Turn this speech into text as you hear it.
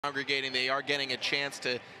Congregating, they are getting a chance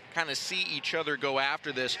to kind of see each other go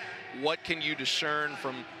after this. What can you discern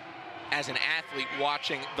from, as an athlete,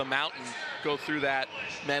 watching the mountain go through that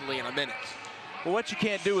medley in a minute? Well, what you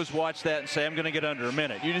can't do is watch that and say, I'm going to get under a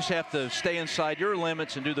minute. You just have to stay inside your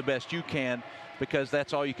limits and do the best you can, because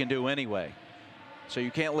that's all you can do anyway. So you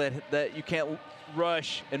can't let that, you can't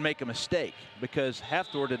rush and make a mistake, because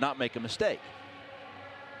Hafthor did not make a mistake.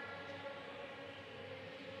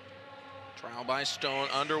 Trial by Stone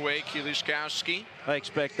underway. Kieliszkowski. I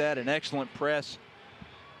expect that. An excellent press.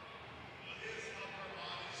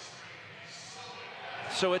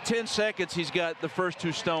 So at 10 seconds, he's got the first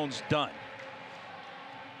two stones done.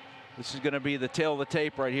 This is going to be the tail of the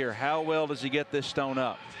tape right here. How well does he get this stone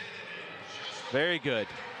up? Very good.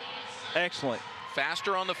 Excellent.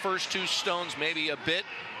 Faster on the first two stones, maybe a bit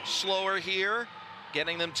slower here,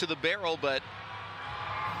 getting them to the barrel, but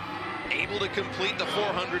able to complete the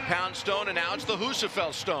 400-pound stone, and now it's the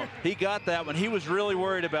Husafell Stone. He got that one. He was really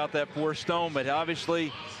worried about that poor stone, but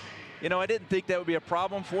obviously, you know, I didn't think that would be a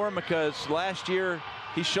problem for him, because last year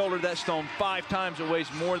he shouldered that stone 5 times. It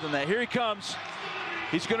weighs more than that. Here he comes.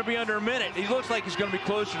 He's going to be under a minute. He looks like he's going to be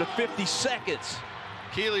closer to 50 seconds.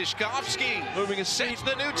 Kieliszkowski moving his feet. sets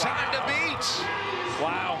the new time to beat.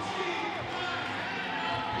 Wow.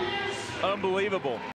 Unbelievable.